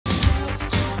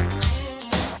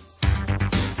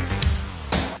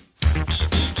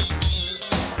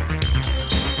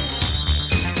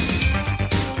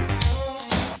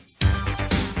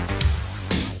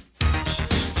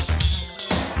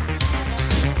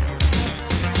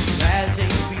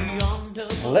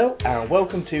Hello and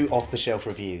welcome to Off the Shelf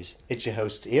Reviews. It's your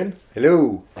hosts Ian.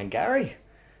 Hello. And Gary.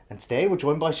 And today we're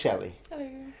joined by Shelly. Hello.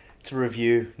 To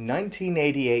review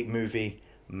 1988 movie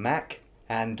Mac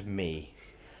and Me.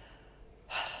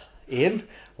 Ian,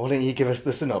 why don't you give us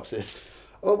the synopsis?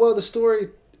 Oh, well, the story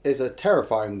is a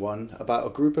terrifying one about a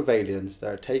group of aliens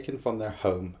that are taken from their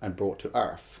home and brought to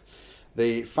Earth.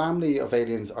 The family of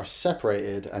aliens are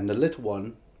separated and the little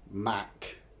one,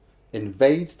 Mac,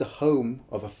 invades the home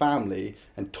of a family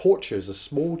and tortures a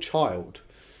small child.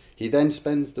 He then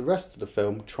spends the rest of the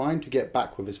film trying to get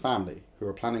back with his family, who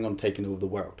are planning on taking over the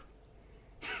world.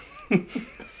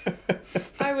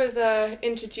 I was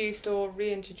introduced or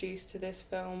reintroduced to this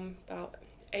film about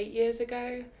 8 years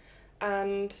ago,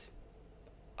 and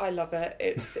I love it.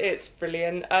 It's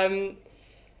brilliant.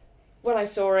 When I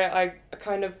saw it, I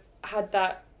kind of had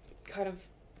that kind of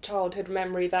childhood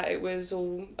memory that it was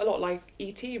all a lot like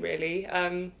E.T. really,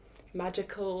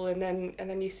 magical, and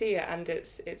then you see it and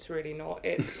it's really not.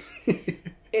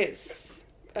 It's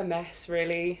a mess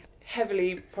really.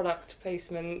 Heavily product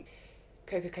placement,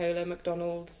 Coca,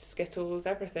 McDonalds, Skittles,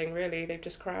 everything really. They've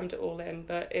just crammed it all in,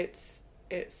 but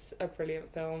it's a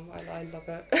brilliant film. I love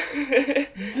it.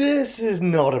 This is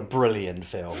not a brilliant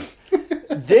film.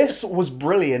 This was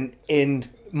brilliant in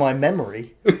my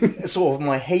memory, sort of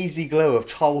my hazy glow of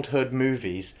childhood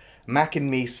movies. Mac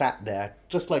and Me sat there,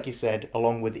 just like you said,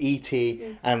 along with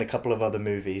E.T. and a couple of other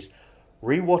movies.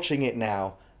 Rewatching it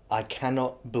now, I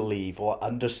cannot believe or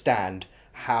understand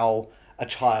how a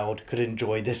child could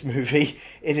enjoy this movie.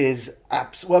 It is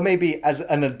well, maybe as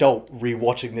an adult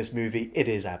rewatching this movie, it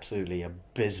is absolutely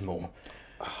abysmal.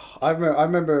 I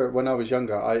remember when I was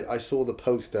younger, I saw the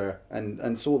poster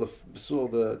and saw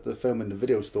the film in the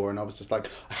video store, and I was just like,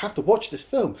 I have to watch this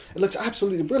film. It looks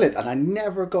absolutely brilliant, and I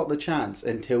never got the chance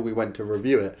until we went to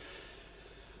review it.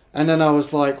 And then I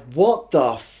was like, what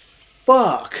the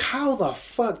fuck? How the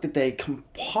fuck did they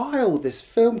compile this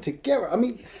film together? I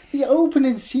mean, the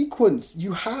opening sequence,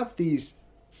 you have these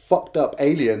fucked up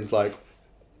aliens like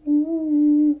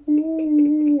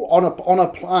on a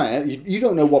planet. You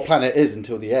don't know what planet it is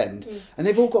until the end, and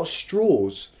they've all got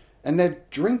straws and they're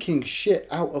drinking shit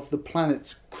out of the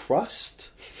planet's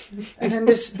crust. And then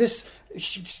this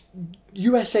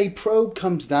USA probe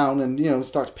comes down and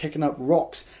starts picking up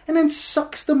rocks and then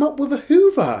sucks them up with a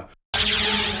Hoover.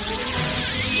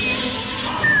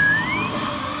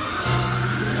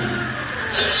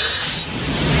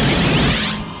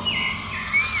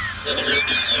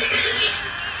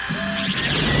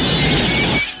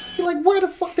 Where the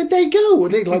fuck did they go? Were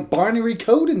they like binary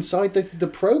code inside the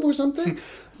probe or something?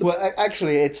 Well,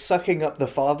 actually, it's sucking up the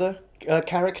father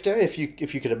character, if you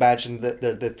could imagine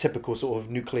the typical sort of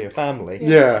nuclear family.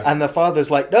 Yeah. And the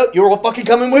father's like, no, you're all fucking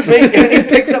coming with me. And he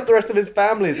picks up the rest of his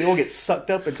family as they all get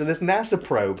sucked up into this NASA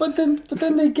probe. But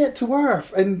then they get to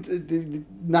Earth and the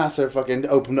NASA fucking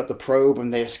open up the probe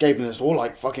and they escape, and it's all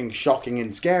like fucking shocking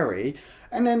and scary.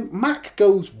 And then Mac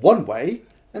goes one way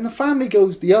and the family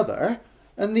goes the other.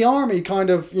 And the army kind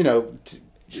of, shrugs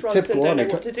and don't know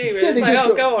what to do. Really. Yeah, it's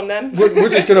like, go on then. We're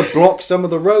just going to block some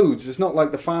of the roads. It's not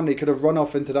like the family could have run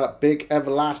off into that big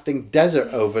everlasting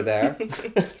desert over there,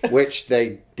 which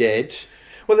they did.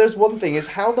 Well, there's one thing, is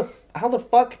how the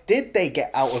fuck did they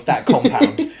get out of that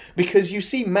compound? Because you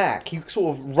see Mac, he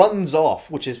sort of runs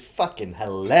off, which is fucking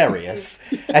hilarious,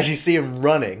 as you see him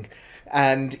running.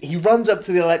 And he runs up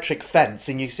to the electric fence,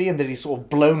 and you see him that he's sort of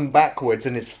blown backwards,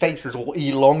 and his face is all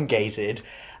elongated.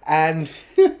 And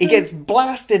he gets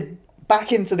blasted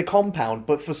back into the compound,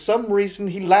 but for some reason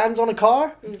he lands on a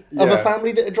car of a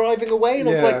family that are driving away. And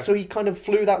I was like, so he kind of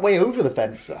flew that way over the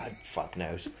fence. Fuck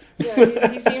knows. Yeah,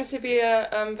 he seems to be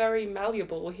very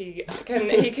malleable. He can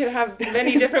have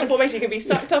many different formations. He can be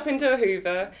sucked up into a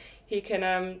Hoover. He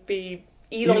can be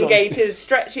elongated,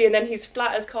 stretchy, and then he's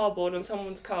flat as cardboard on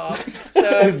someone's car.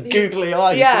 So his googly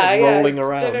eyes sort of rolling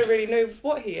around. I don't really know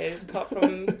what he is, apart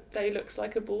from that he looks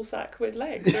like a ball sack with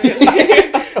legs,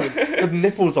 really. With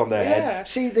nipples on their heads.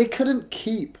 See, they couldn't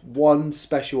keep one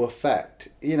special effect.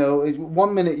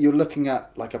 1 minute you're looking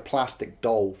at like a plastic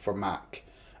doll for Mac,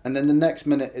 and then the next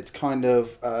minute it's kind of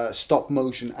stop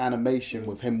motion animation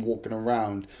with him walking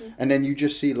around, and then you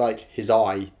just see like his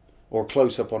eye or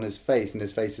close up on his face, and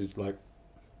his face is like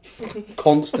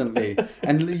constantly,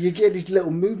 and you get these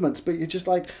little movements, but you're just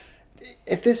like,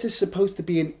 if this is supposed to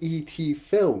be an E.T.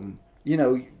 film,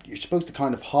 you're supposed to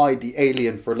kind of hide the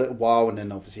alien for a little while, and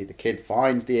then obviously the kid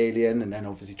finds the alien, and then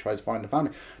obviously tries to find the family.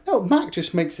 No, Mac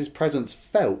just makes his presence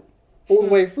felt all the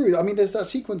way through. I mean, there's that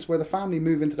sequence where the family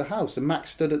move into the house, and Mac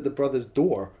stood at the brother's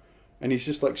door, and he's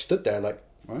just like stood there like,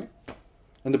 right,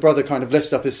 And the brother kind of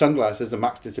lifts up his sunglasses and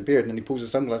Mac's disappeared, and then he pulls his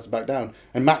sunglasses back down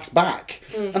and Mac's back.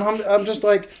 And I'm just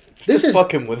like, this is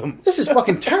fucking with them. This is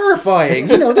fucking terrifying.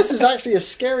 You know, this is actually a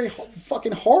scary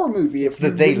fucking horror movie. It's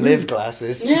the They Live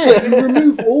glasses. Yeah, if you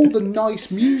remove all the nice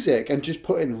music and just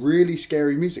put in really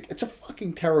scary music, it's a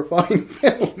fucking terrifying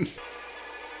film.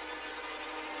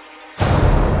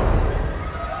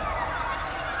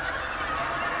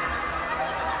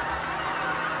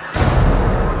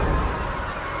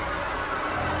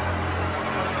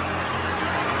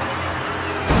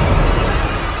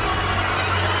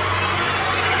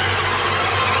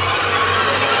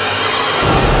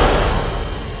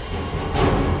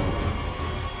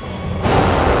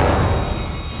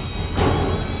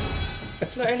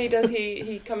 Not only does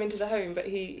he come into the home, but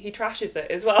he trashes it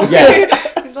as well.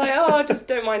 Yeah. He's like, oh, just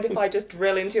don't mind if I just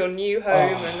drill into your new home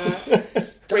and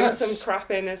bring some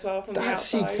crap in as well from the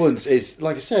outside. That sequence is,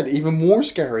 like I said, even more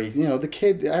scary. You know, the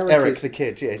kid, Eric the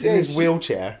kid, yeah, he's in his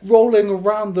wheelchair. Rolling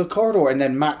around the corridor, and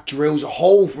then Mac drills a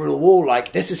hole through the wall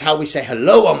like, this is how we say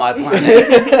hello on my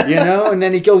planet. You know, and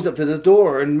then he goes up to the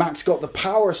door, and Mac's got the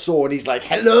power saw, and he's like,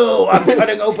 hello, I'm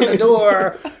cutting open the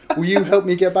door. Will you help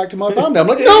me get back to my family? I'm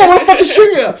like, no, I want to fucking shoot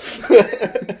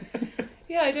you.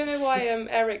 Yeah, I don't know why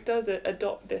Eric does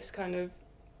adopt this kind of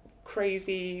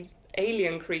crazy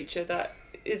alien creature that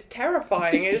is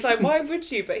terrifying. It's like, why would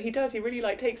you? But he does. He really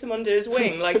takes him under his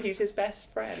wing, like he's his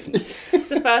best friend. It's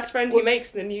the first friend he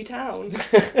makes in the new town.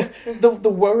 The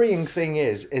worrying thing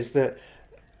is that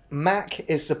Mac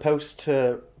is supposed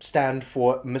to stand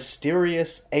for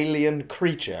mysterious alien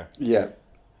creature. Yeah.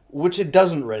 Which it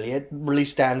doesn't really. It really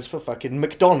stands for fucking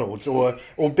McDonald's or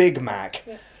Big Mac.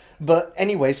 Yeah. But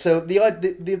anyway, so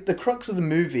the crux of the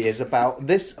movie is about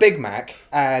this Big Mac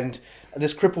and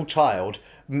this crippled child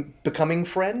becoming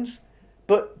friends,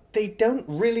 but they don't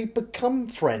really become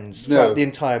friends throughout the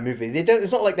entire movie. They don't.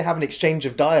 It's not like they have an exchange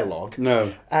of dialogue.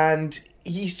 No. And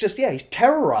he's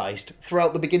terrorized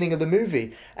throughout the beginning of the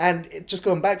movie. And just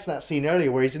going back to that scene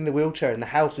earlier where he's in the wheelchair and the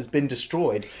house has been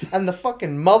destroyed, and the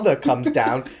fucking mother comes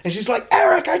down and she's like,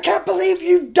 Eric, I can't believe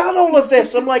you've done all of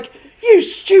this. I'm like, you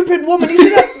stupid woman, he's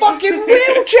in a fucking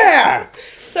wheelchair.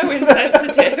 So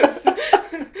insensitive.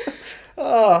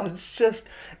 Oh,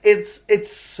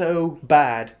 it's so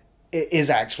bad. It is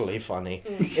actually funny.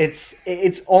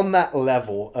 It's on that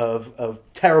level of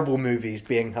terrible movies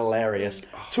being hilarious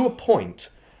to a point,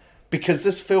 because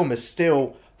this film is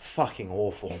still fucking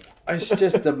awful. It's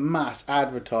just the mass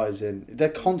advertising. They're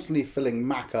constantly filling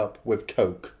Mac up with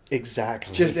Coke.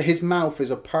 Exactly. Just his mouth is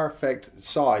a perfect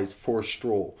size for a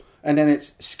straw. And then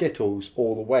it's Skittles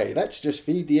all the way. Let's just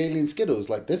feed the alien Skittles.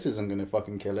 Like, this isn't going to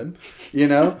fucking kill him. You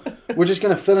know? We're just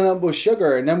going to fill him up with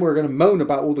sugar, and then we're going to moan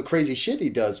about all the crazy shit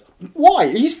he does. Why?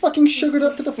 He's fucking sugared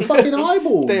up to the fucking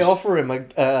eyeballs. They offer him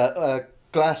a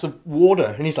glass of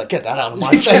water, and he's like, get that out of my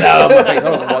face. Get out of my face.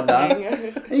 I don't want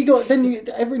that. And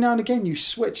every now and again, you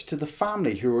switch to the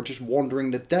family who are just wandering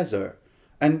the desert.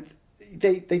 And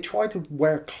they try to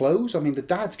wear clothes. I mean, the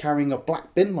dad's carrying a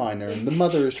black bin liner and the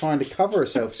mother is trying to cover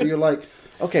herself. So you're like,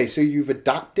 okay, so you've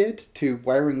adapted to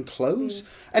wearing clothes.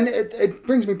 And it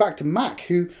brings me back to Mac,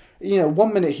 who, you know,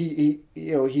 one minute he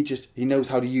knows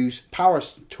how to use power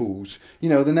tools. You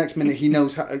know, the next minute he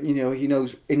knows how, you know, he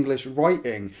knows English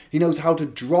writing. He knows how to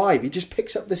drive. He just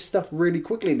picks up this stuff really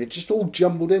quickly, and it's just all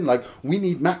jumbled in. Like, we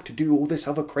need Mac to do all this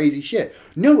other crazy shit.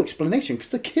 No explanation,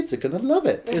 because the kids are going to love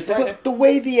it. It's like, the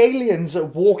way the aliens are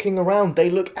walking around,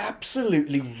 they look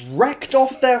absolutely wrecked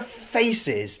off their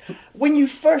faces. When you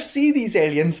first see these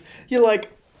aliens, you're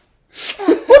like,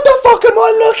 what the fuck am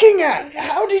I looking at?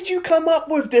 How did you come up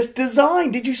with this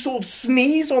design? Did you sort of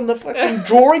sneeze on the fucking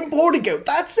drawing board and go,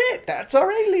 that's it, that's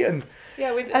our alien?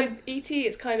 Yeah, with E.T.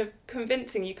 it's kind of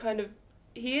convincing.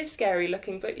 He is scary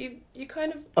looking, but you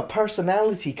kind of... a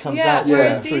personality comes out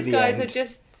whereas through these the guys end. are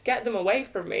just, get them away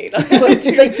from me. But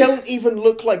they don't even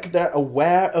look like they're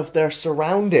aware of their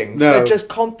surroundings. No. They're just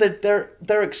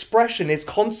their expression is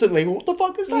constantly, what the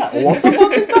fuck is that? What the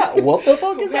fuck is that? What the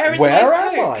fuck is that? Where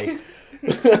am I?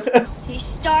 He's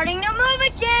starting to move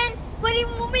again. What do you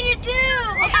want me to do?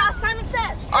 Okay, Simon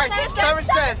Says. All right, Simon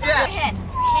Says, yeah. Your head.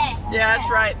 Yeah, that's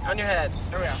right. On your head.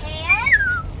 There we go.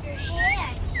 Your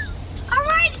head. All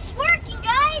right, it's working,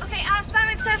 guys. Okay,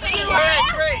 Simon Says too. All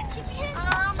right, great.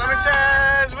 Simon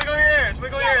Says, wiggle your ears,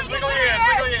 wiggle your ears, wiggle your ears,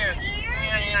 wiggle your ears.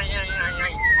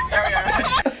 There we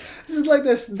are. this is like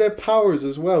their powers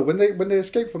as well. When they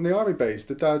escape from the army base,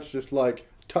 the dad's just like,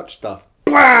 touch stuff.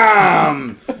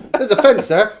 Blam! There's a fence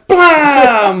there.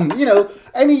 Blam! You know,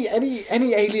 any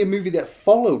alien movie that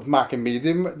followed Mac and Me,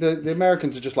 the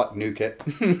Americans are just like, nuke it.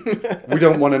 We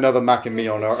don't want another Mac and Me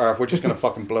on our Earth. We're just going to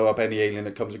fucking blow up any alien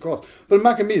that comes across. But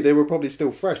Mac and Me, they were probably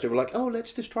still fresh. They were like, oh,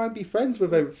 let's just try and be friends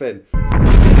with everything.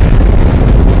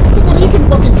 Look what he can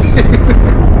fucking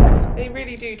do. They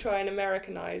really do try and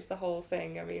Americanize the whole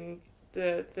thing. I mean,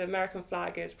 the American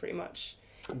flag is pretty much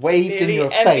waved in your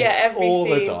face every all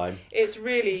scene. the time. It's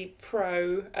really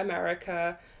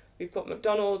pro-America. We've got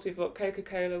McDonald's, we've got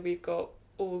Coca-Cola, we've got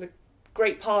all the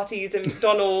great parties in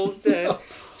McDonald's.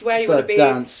 It's where you want to be. The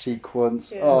dance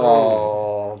sequence. Yeah.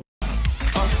 Oh.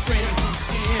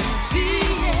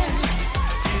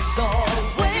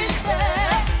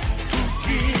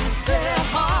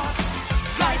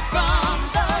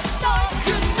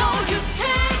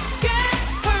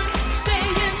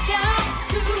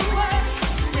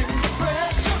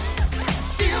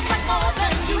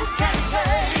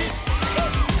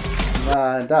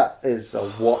 Man, that is a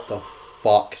what the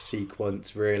fuck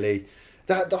sequence, really.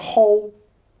 That the whole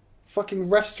fucking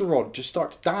restaurant just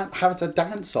starts having a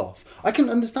dance off. I can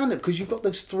understand it because you've got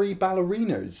those 3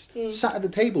 ballerinas sat at the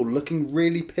table looking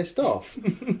really pissed off.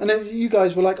 And then you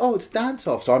guys were like, oh, it's dance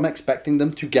off, so I'm expecting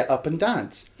them to get up and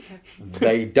dance.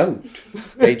 They don't.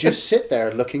 They just sit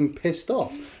there looking pissed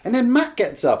off. And then Mac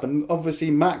gets up, and obviously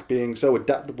Mac, being so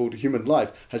adaptable to human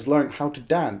life, has learned how to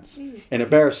dance in a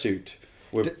bear suit.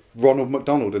 With Ronald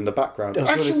McDonald in the background.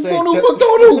 Actual Ronald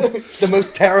McDonald! The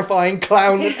most terrifying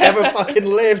clown that ever fucking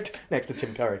lived. Next to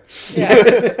Tim Curry.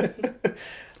 Yeah.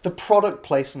 The product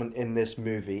placement in this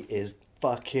movie is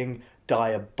fucking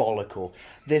diabolical.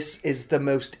 This is the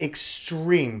most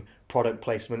extreme product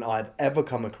placement I've ever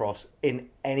come across in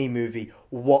any movie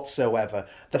whatsoever.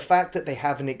 The fact that they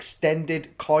have an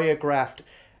extended, choreographed,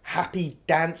 happy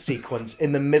dance sequence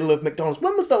in the middle of McDonald's.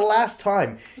 When was the last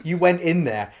time you went in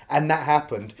there and that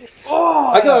happened? Oh,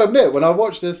 I gotta admit, when I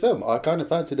watched this film, I kind of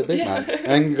fancied a Big Mac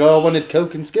and I wanted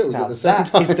Coke and Skittles at the same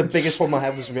time. That is the biggest problem I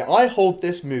have with this movie. I hold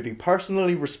this movie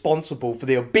personally responsible for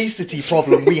the obesity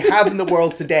problem we have in the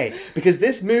world today, because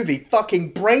this movie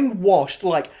fucking brainwashed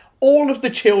like all of the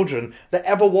children that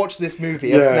ever watched this movie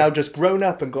have now just grown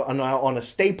up and are now on a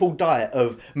staple diet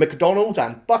of McDonald's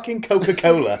and fucking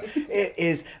Coca-Cola. It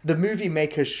is, the movie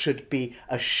makers should be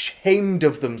ashamed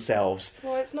of themselves.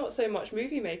 Well, it's not so much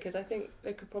movie makers. I think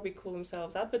they could probably call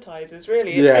themselves advertisers,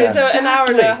 really. Yeah. It's an hour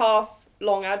and a half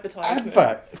long advertisement.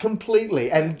 Advert, completely.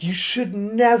 And you should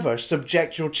never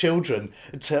subject your children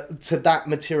to that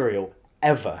material,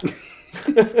 ever.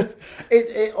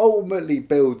 It ultimately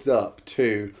builds up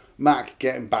to Mac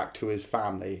getting back to his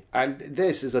family, and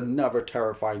this is another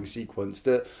terrifying sequence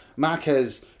that Mac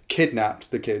has kidnapped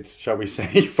the kids, shall we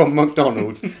say, from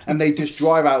McDonald's, and they just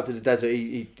drive out to the desert.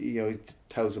 He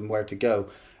tells them where to go,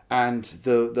 and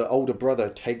the older brother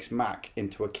takes Mac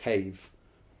into a cave,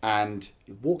 and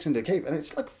he walks into the cave, and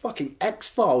it's like fucking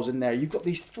X-Files in there. You've got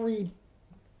these 3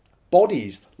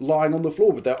 bodies lying on the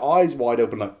floor with their eyes wide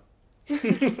open, like,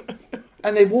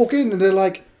 and they walk in and they're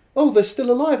like, oh, they're still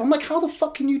alive. I'm like, how the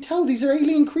fuck can you tell? These are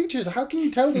alien creatures. How can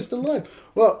you tell they're still alive?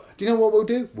 Well, do you know what we'll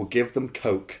do? We'll give them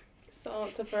Coke. It's the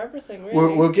answer for everything,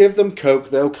 really. We'll give them Coke.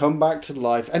 They'll come back to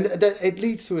life. And it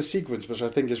leads to a sequence which I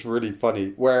think is really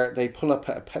funny, where they pull up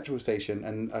at a petrol station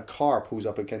and a car pulls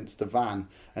up against the van,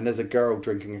 and there's a girl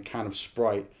drinking a can of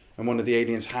Sprite. And one of the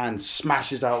aliens' hands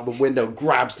smashes out the window,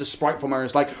 grabs the Sprite from her, and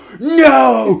is like,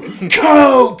 no!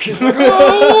 Coke! It's like,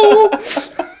 oh!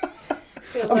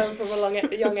 They'll learn from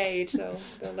a young age. They'll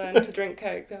learn to drink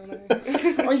Coke. They'll know.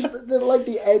 like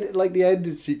the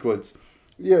ending sequence.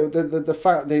 You know,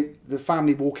 the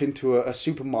family walk into a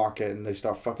supermarket and they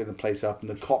start fucking the place up, and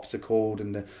the cops are called,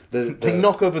 and they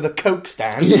knock over the Coke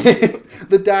stand.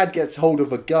 The dad gets hold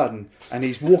of a gun and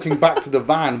he's walking back to the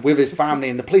van with his family,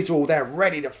 and the police are all there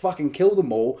ready to fucking kill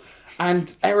them all.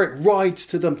 And Eric rides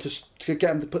to them to get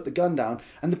them to put the gun down,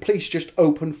 and the police just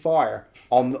open fire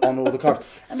on all the cars,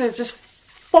 and there's this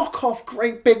fuck off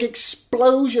great big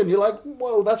explosion. You're like,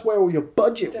 whoa, that's where all your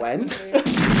budget went.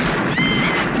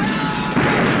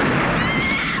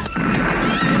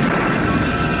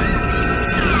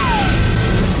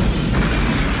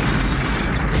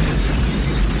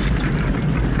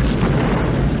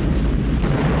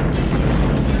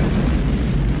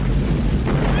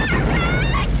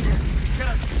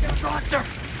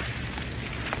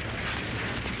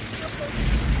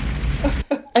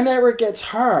 And Eric gets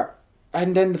hurt,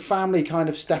 and then the family kind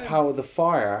of step out of the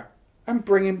fire and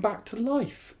bring him back to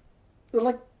life. They're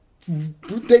like,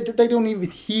 they don't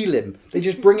even heal him. They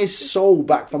just bring his soul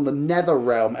back from the nether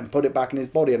realm and put it back in his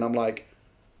body. And I'm like,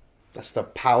 that's the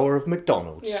power of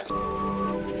McDonald's. Yeah.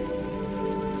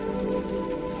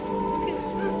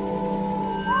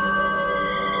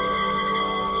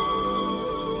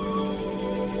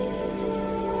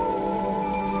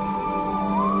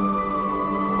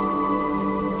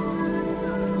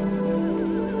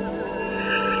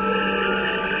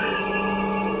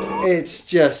 It's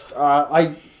just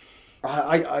I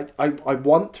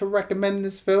want to recommend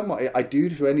this film. I do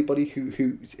to anybody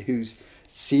who's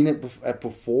seen it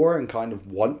before and kind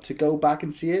of want to go back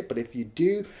and see it. But if you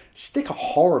do, stick a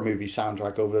horror movie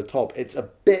soundtrack over the top. It's a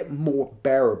bit more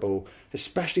bearable,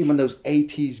 especially when those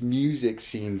 80s music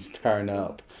scenes turn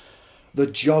up. The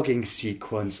jogging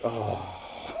sequence,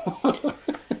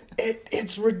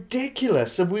 it's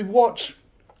ridiculous. And we watch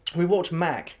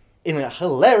Mac in a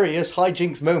hilarious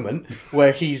hijinks moment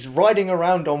where he's riding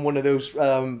around on one of those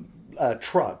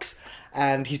trucks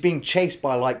and he's being chased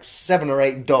by like 7 or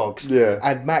 8 dogs. Yeah.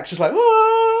 And Mac's just like,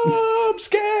 oh, I'm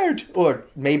scared. Or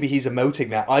maybe he's emoting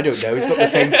that. I don't know. It's not the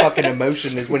same fucking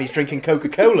emotion as when he's drinking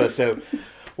Coca-Cola, so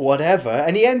whatever.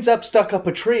 And he ends up stuck up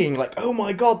a tree and like, oh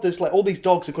my God, there's like all these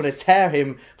dogs are going to tear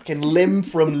him fucking limb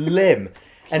from limb.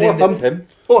 And or hump him.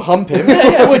 Or hump him,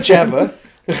 whichever.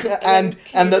 and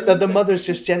the mother's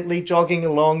just gently jogging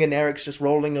along and Eric's just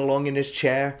rolling along in his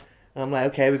chair. And I'm like,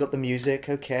 okay, we got the music,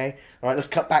 okay. All right, let's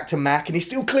cut back to Mac, and he's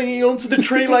still clinging onto the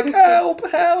tree like, help,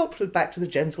 help. And back to the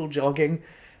gentle jogging,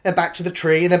 and back to the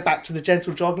tree, and then back to the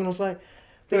gentle jogging. I was like,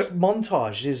 this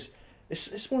montage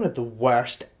it's one of the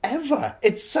worst ever.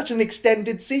 It's such an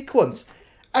extended sequence.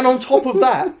 And on top of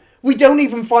that, we don't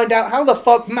even find out how the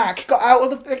fuck Mac got out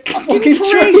of the fucking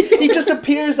tree. He just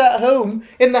appears at home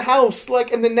in the house,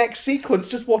 like in the next sequence,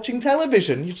 just watching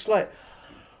television. You're just like,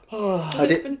 oh.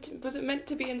 Was it meant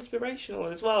to be inspirational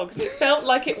as well? Because it felt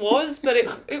like it was, but it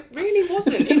really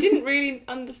wasn't. You didn't really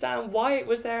understand why it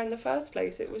was there in the first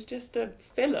place. It was just a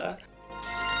filler.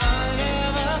 I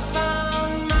never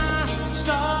found my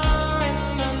star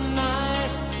in the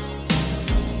night.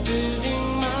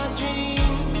 Living my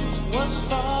dreams was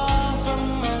far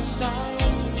from my sight.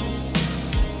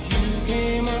 You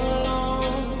came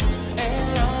along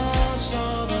and I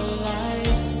saw the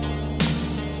light.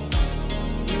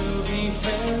 We'll be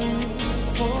friends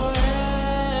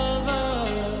forever.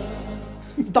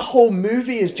 The whole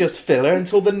movie is just filler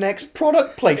until the next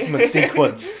product placement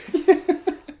sequence.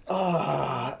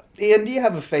 Ian, do you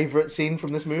have a favourite scene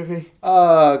from this movie?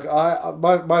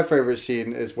 My favourite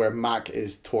scene is where Mac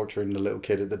is torturing the little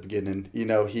kid at the beginning. You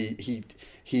know,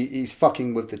 he's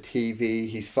fucking with the TV,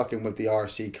 he's fucking with the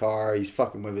RC car, he's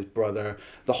fucking with his brother.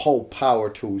 The whole power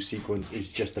tool sequence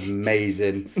is just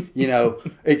amazing. You know,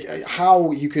 how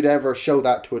you could ever show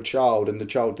that to a child and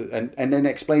and then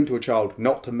explain to a child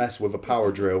not to mess with a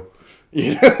power drill.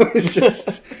 You know, it's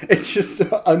just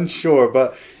unsure.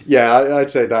 But yeah, I'd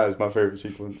say that is my favourite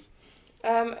sequence.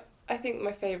 I think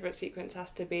my favourite sequence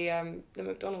has to be the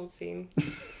McDonald's scene.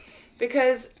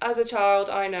 Because as a child,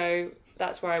 I know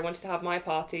that's where I wanted to have my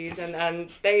parties, and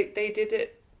they did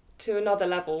it to another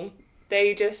level.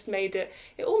 They just made it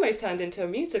almost turned into a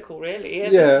musical, really.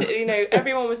 You know,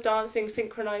 everyone was dancing,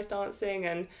 synchronised dancing,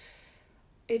 and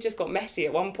it just got messy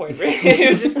at one point, really.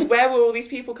 It was just, where were all these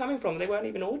people coming from? They weren't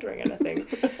even ordering anything.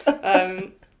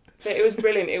 But it was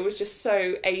brilliant. It was just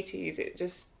so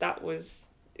 80s. That was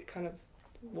kind of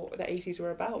what the 80s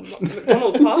were about.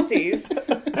 McDonald's parties.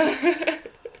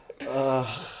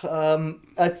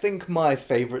 I think my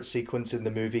favourite sequence in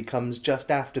the movie comes just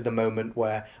after the moment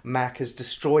where Mac has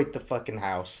destroyed the fucking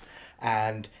house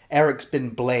and Eric's been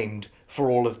blamed for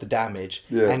all of the damage,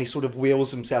 and he sort of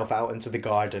wheels himself out into the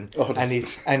garden, and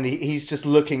he's just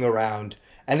looking around,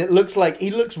 and it looks like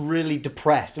he looks really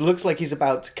depressed. It looks like he's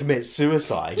about to commit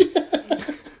suicide.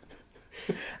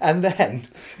 And then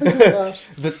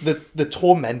the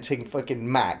tormenting fucking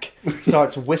Mac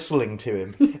starts whistling to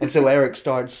him, and so Eric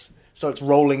starts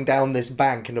rolling down this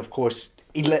bank, and of course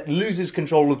he loses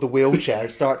control of the wheelchair,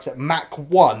 starts at Mach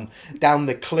 1 down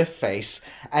the cliff face,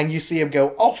 and you see him go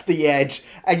off the edge,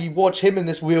 and you watch him in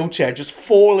this wheelchair just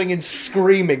falling and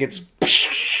screaming into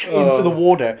the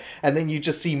water, and then you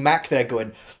just see Mac there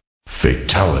going,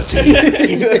 fatality.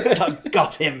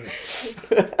 Got him.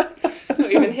 It's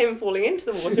not even him falling into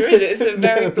the water, is it? It's a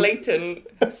very blatant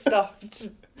stuffed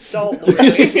doll,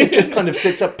 really. It just kind of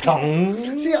sits up.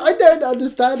 See, I don't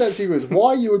understand that sequence.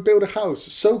 Why you would build a house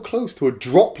so close to a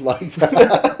drop like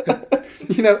that?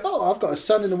 You know, I've got a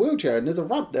son in a wheelchair and there's a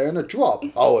ramp there and a drop.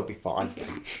 Oh, it'll be fine.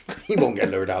 He won't get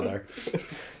lured out there.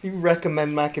 You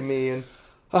recommend Mac and Me, and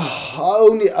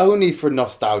only for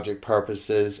nostalgic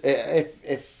purposes.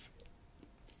 If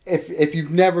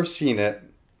you've never seen it,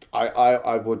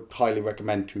 I would highly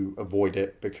recommend to avoid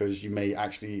it, because you may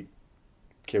actually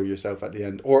kill yourself at the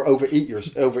end, or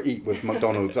overeat with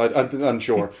McDonald's. I'm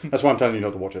unsure. That's why I'm telling you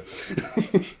not to watch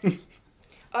it.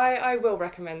 I will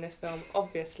recommend this film,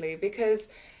 obviously, because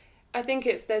I think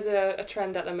there's a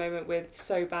trend at the moment with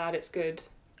so bad it's good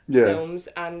films,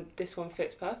 and this one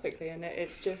fits perfectly in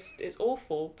it. It's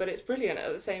awful, but it's brilliant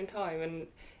at the same time, and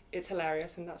it's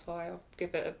hilarious, and that's why I'll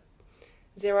give it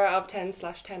a 0 out of 10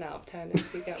 / 10 out of 10,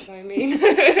 if you get what I mean.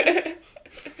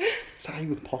 Is that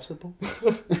even possible?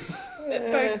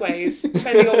 Both ways,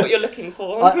 depending on what you're looking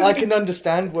for. I can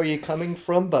understand where you're coming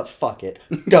from, but fuck it.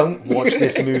 Don't watch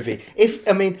this movie.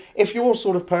 If you're the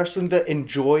sort of person that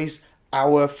enjoys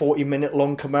our 40-minute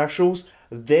long commercials,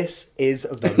 this is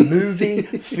the movie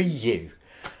for you.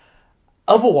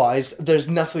 Otherwise, there's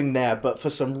nothing there but for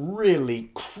some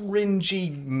really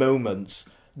cringy moments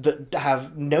that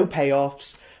have no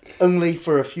payoffs, only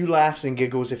for a few laughs and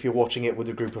giggles if you're watching it with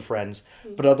a group of friends.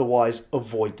 But otherwise,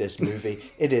 avoid this movie.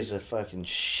 It is a fucking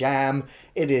sham.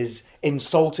 It is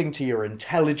insulting to your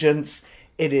intelligence.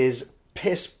 It is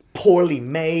piss poorly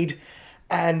made.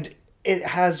 And it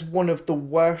has one of the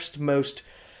worst, most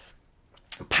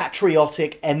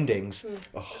patriotic endings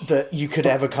that you could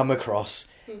ever come across.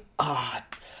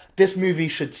 This movie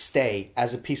should stay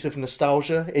as a piece of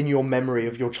nostalgia in your memory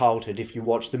of your childhood if you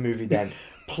watch the movie then.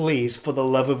 Please, for the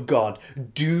love of God,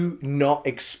 do not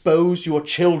expose your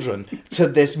children to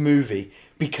this movie,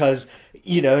 because,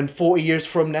 in 40 years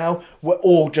from now, we're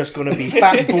all just going to be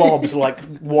fat blobs like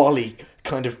Wall-E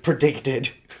kind of predicted.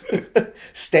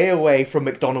 Stay away from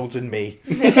McDonald's and me.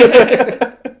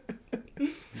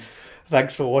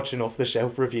 Thanks for watching Off the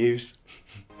Shelf Reviews.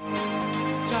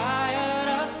 Tired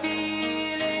of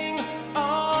feeling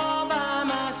all by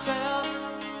myself,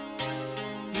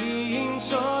 being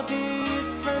so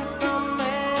different from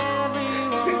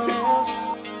everyone else.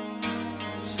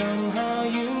 Somehow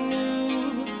you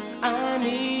knew I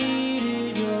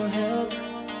needed your help.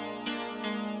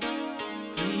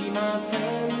 Be my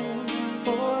friend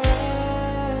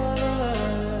forever.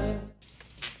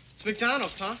 It's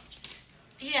McDonald's, huh?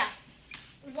 Yeah.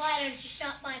 Why don't you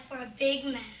stop by for a Big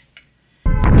Mac?